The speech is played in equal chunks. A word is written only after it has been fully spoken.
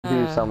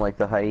sound like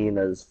the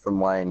hyenas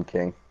from Lion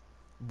King.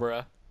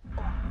 Bruh.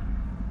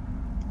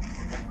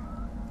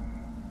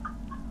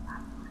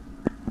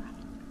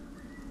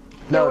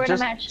 No,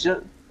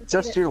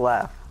 just your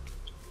laugh.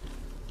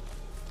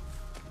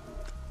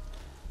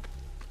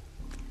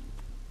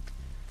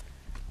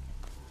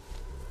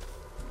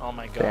 Oh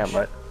my gosh.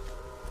 Damn it.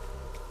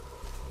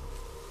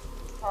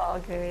 Oh,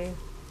 okay.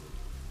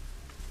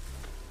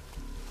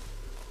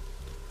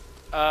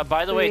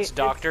 By the way, it's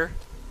Doctor.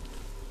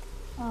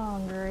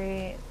 Oh,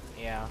 great.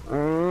 Yeah.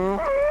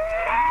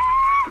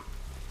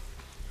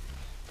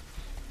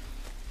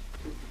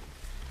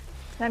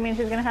 That means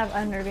he's gonna have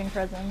unnerving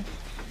presence.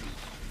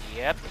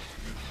 Yep.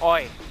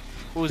 Oi.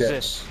 Who's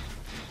this?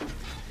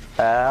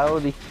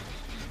 Howdy.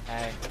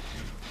 Hey.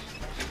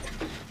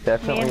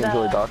 Definitely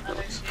enjoy Doctor.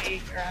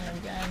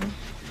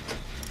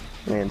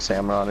 Me and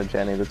Sam are on a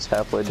Jenny that's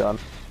halfway done.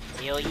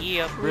 Hell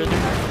yeah, brother.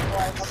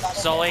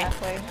 Sully.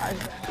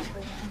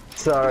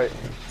 Sorry.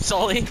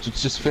 Sully.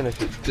 Just finish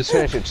it. Just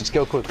finish it. Just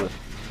go quickly.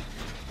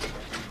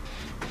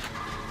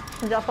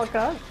 Did y'all fuck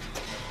up?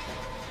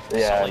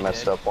 Yeah, Sully I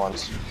messed did. up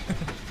once.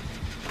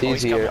 He's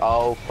He's here. coming.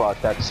 Oh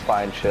fuck, that's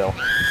spine chill.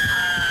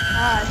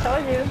 Ah, I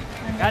told you.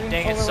 God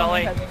dang it,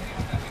 Sully.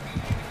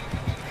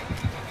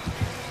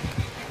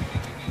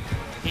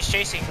 He's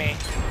chasing me.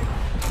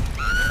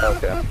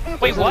 Okay.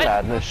 Wait, Doesn't what?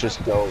 Madness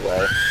just go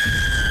away.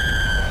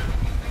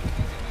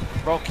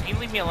 Bro, can you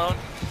leave me alone?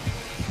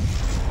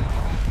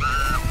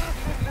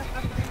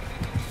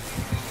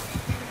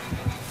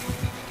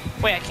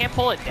 Wait, I can't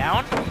pull it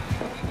down?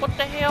 What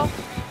the hell?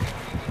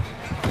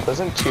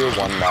 Doesn't tier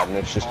 1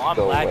 Madness just I'm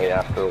go lagging. away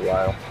after a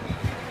while?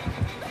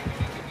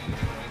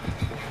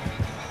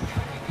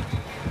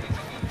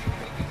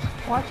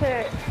 Watch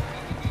it.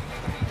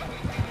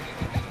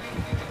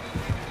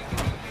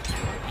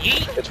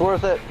 Yeet! It's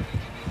worth it.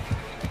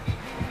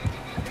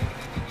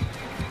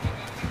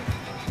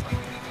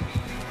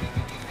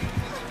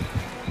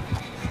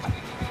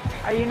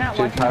 Are you not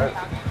Dude, watching Tyler- the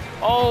sound?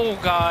 Oh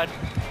god.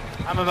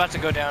 I'm about to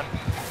go down.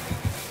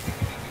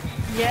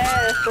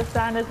 Yes, the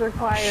sound is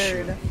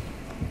required.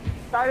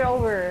 Start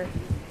over.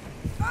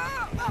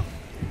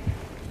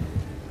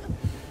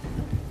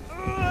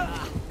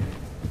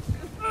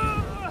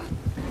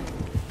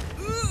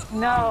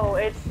 No,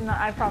 it's not.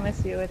 I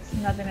promise you, it's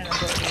nothing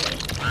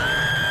inappropriate.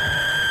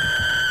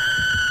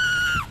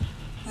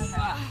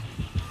 Okay.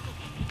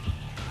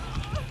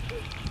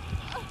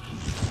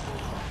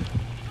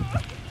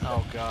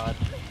 Oh god.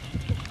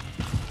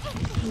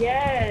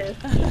 Yes.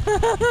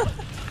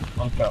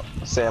 I'm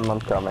coming. Sam, I'm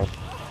coming.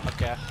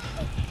 Okay.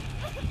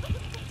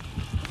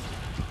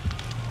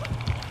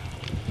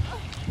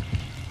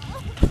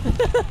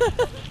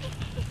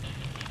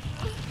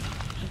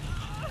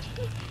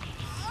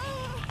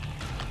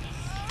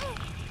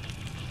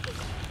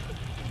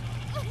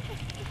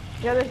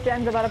 Yo, this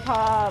gen's about to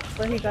pop,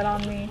 but he got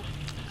on me.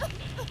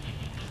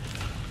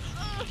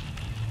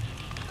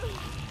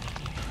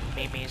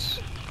 Mimis.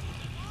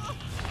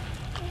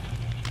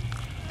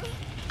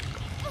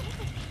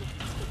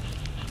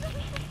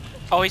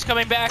 Oh, he's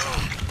coming back.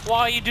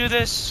 Why you do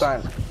this?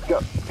 Fine.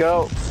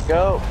 Go.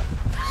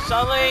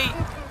 Sully!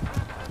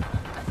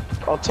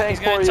 I'll tank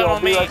He's gonna for you. tunnel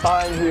I'll be me. right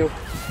behind you.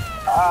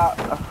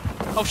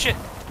 Oh shit.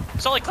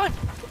 Sully, climb!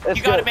 It's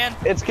You got good. it, man.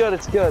 It's good.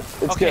 It's good.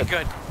 It's Okay, good.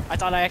 good. I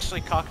thought I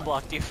actually cock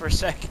blocked you for a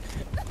sec.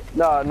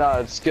 No,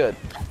 it's good.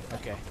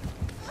 Okay.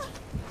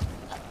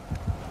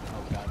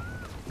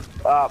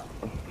 Oh god.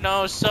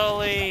 No,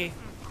 Sully!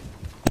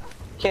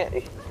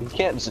 You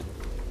can't.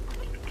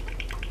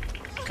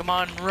 Come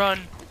on, run!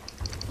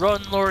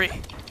 Run, Lori!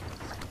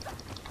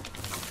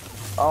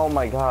 Oh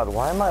my god,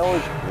 why am I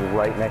always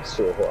right next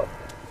to a hook?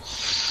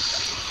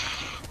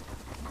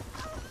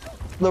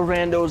 The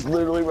rando's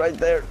literally right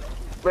there.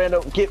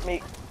 Rando, get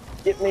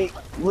me,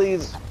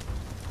 please.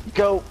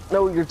 Go.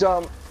 No, you're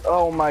dumb.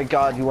 Oh my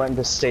god, you went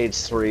into stage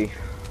 3.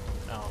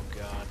 Oh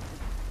god.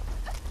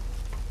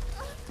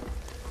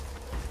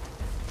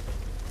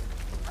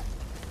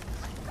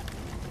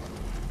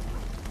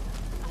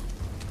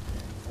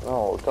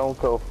 Oh, don't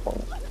go for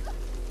me.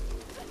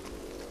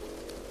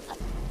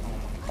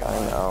 I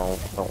know.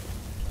 Oh.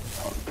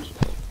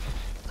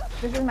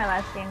 This is my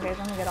last game, guys.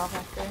 I'm gonna get off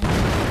after.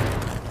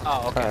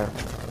 Oh, okay.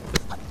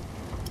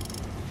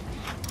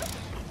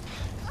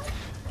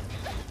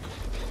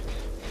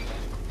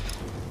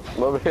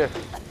 I'm over here.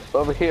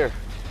 Over here.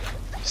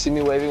 See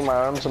me waving my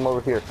arms? I'm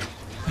over here.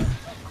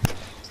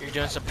 You're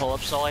doing some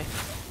pull-ups, Sully?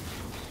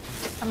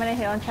 I'm gonna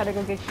heal and try to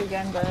go get you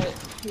again, but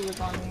he was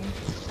on me.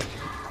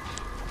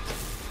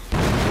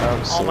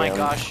 Oh my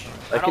gosh.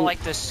 I don't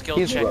like this skill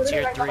check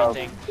tier 3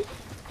 thing.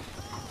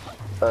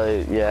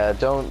 Yeah,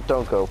 don't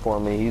go for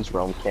me. He's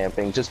roam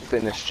camping. Just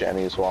finish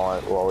Jenny's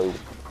while he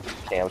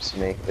camps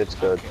me. It's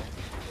good. Okay.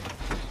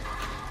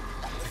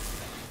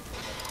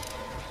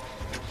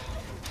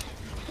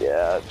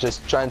 Yeah,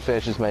 just try and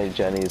finish as many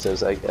Jennies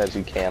as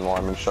you can while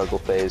I'm in struggle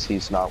phase.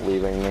 He's not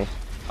leaving me.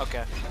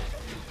 Okay.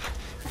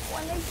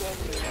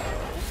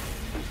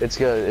 It's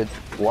good.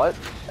 What?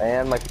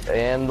 And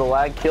the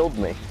lag killed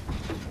me.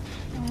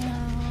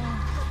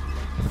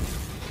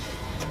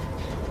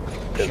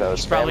 Because I was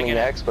He's probably spamming gonna...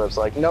 X, but it's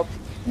like, nope,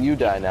 you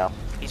die now.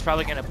 He's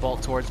probably gonna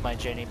bolt towards my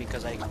Jenny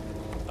because I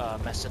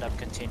messed it up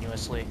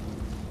continuously.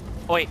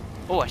 Oh wait,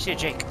 oh I see a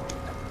Jake.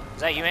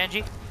 Is that you,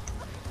 Angie?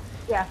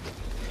 Yeah.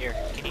 Here,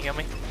 can you heal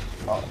me?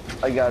 Oh,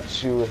 I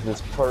got you with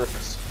his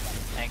perks.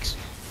 Thanks.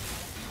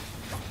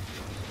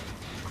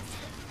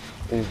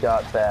 He's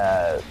got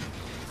that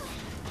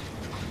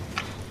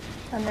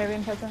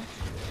Unnerving presence.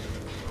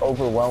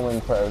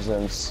 overwhelming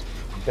presence,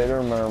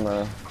 bitter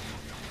murmur,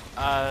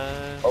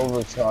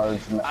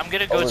 overcharge. I'm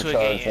gonna go to a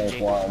gate,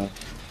 Angie. One.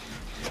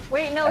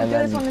 Wait, no, And do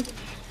this then- one.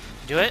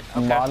 Do it?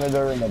 Okay.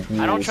 Monitor and abuse.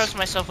 I don't trust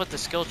myself with the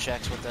skill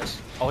checks with this.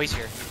 Oh, he's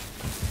here.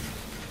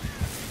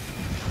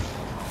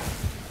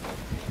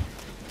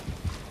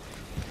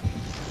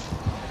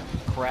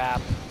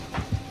 Crap.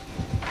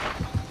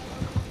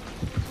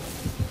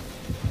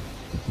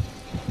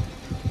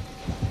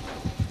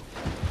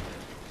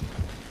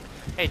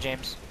 Hey,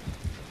 James.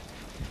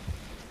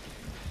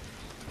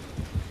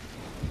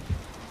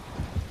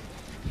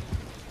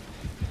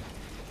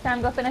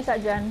 Sam, go finish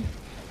that gen.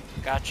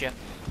 Gotcha.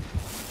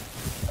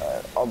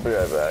 Alright, I'll be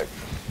right back.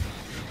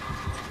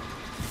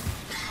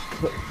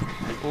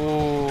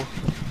 Ooh.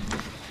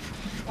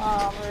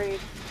 Oh, Marie,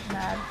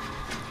 mad.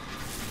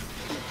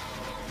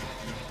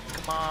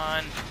 Come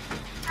on.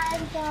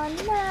 I've gone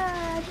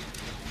mad.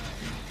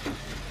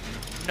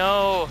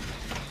 No.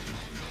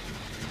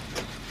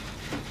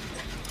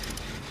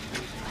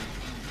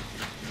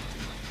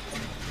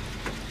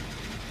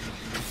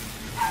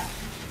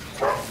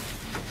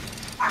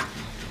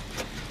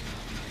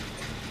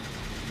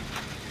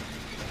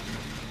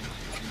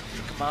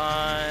 Come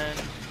on.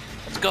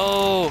 Let's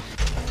go.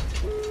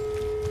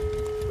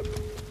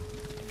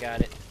 I got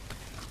it.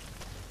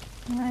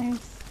 Nice.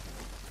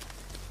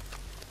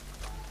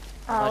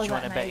 How Oh, much you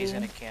want to bet he's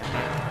 90? gonna camp?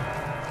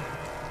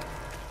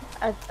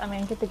 I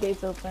mean, get the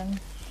gates open.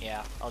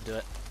 Yeah, I'll do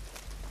it.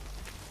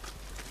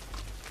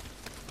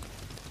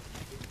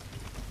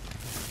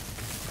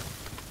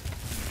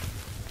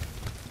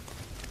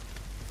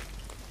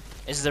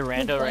 Is the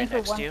rando right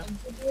next to you?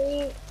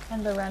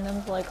 And the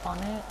random's like on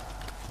it.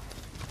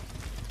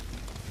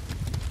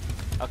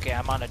 Okay,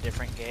 I'm on a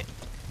different gate.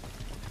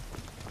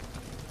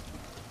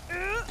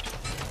 There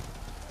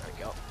we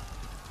go.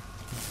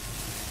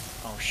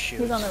 Oh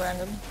shoot. He's on the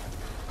random.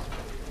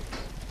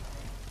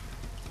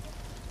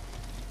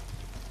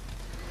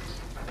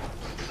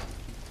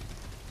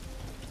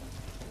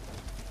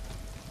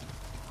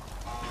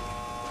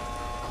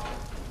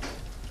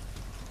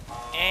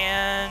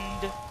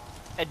 And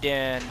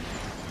Eden.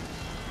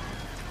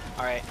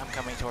 Alright, I'm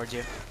coming towards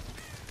you.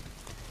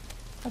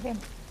 Okay.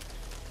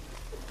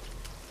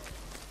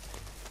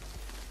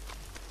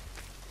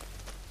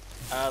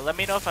 Let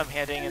me know if I'm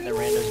heading in the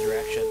random's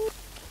direction.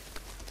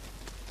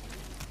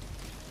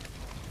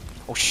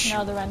 Oh shoot.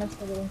 No, the random's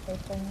still getting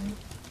close to him.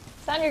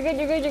 Sam, you're good,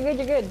 you're good, you're good,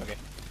 you're good. Okay.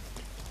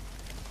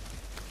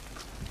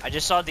 I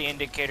just saw the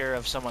indicator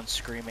of someone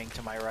screaming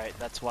to my right,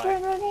 that's why.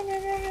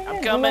 Run.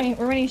 I'm coming.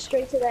 We're running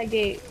straight to that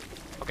gate.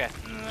 Okay.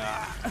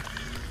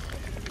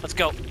 Let's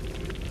go.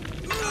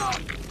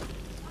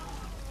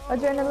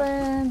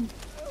 Adrenaline.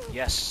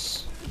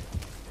 Yes.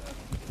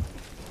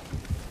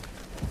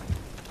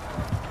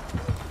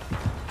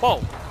 Whoa,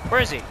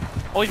 where is he?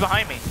 Oh, he's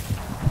behind me.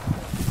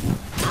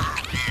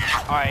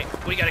 Alright,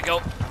 we gotta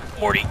go.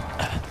 Morty.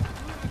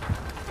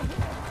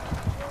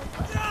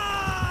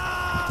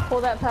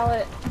 Pull that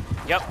pallet.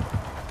 Yep.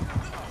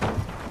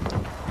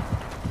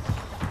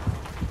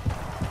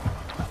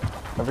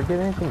 Never get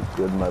anything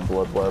good in my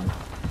blood web.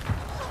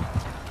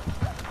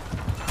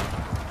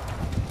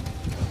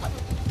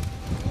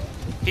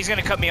 He's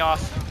gonna cut me off.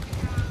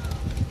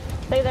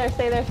 Stay there,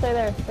 stay there, stay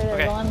there, stay there.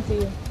 Okay. Don't let him see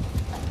you.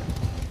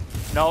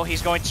 No,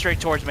 he's going straight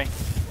towards me.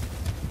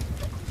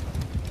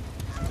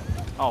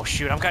 Oh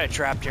shoot, I'm kind of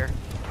trapped here.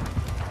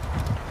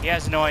 He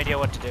has no idea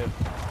what to do.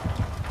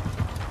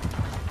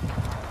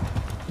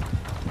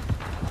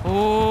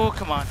 Ooh,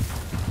 come on.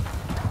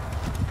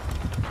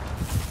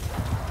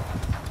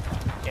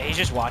 Yeah, he's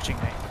just watching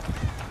me.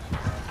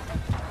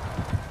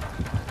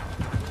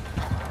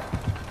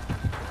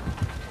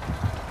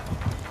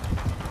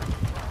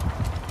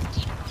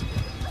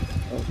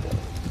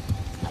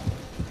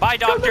 Bye,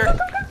 doctor.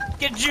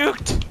 Get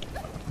juked.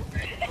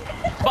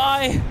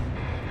 Bye.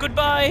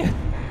 Goodbye.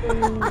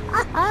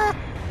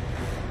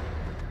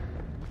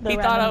 He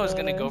thought I was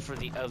gonna go for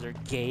the other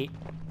gate.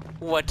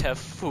 What a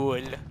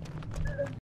fool.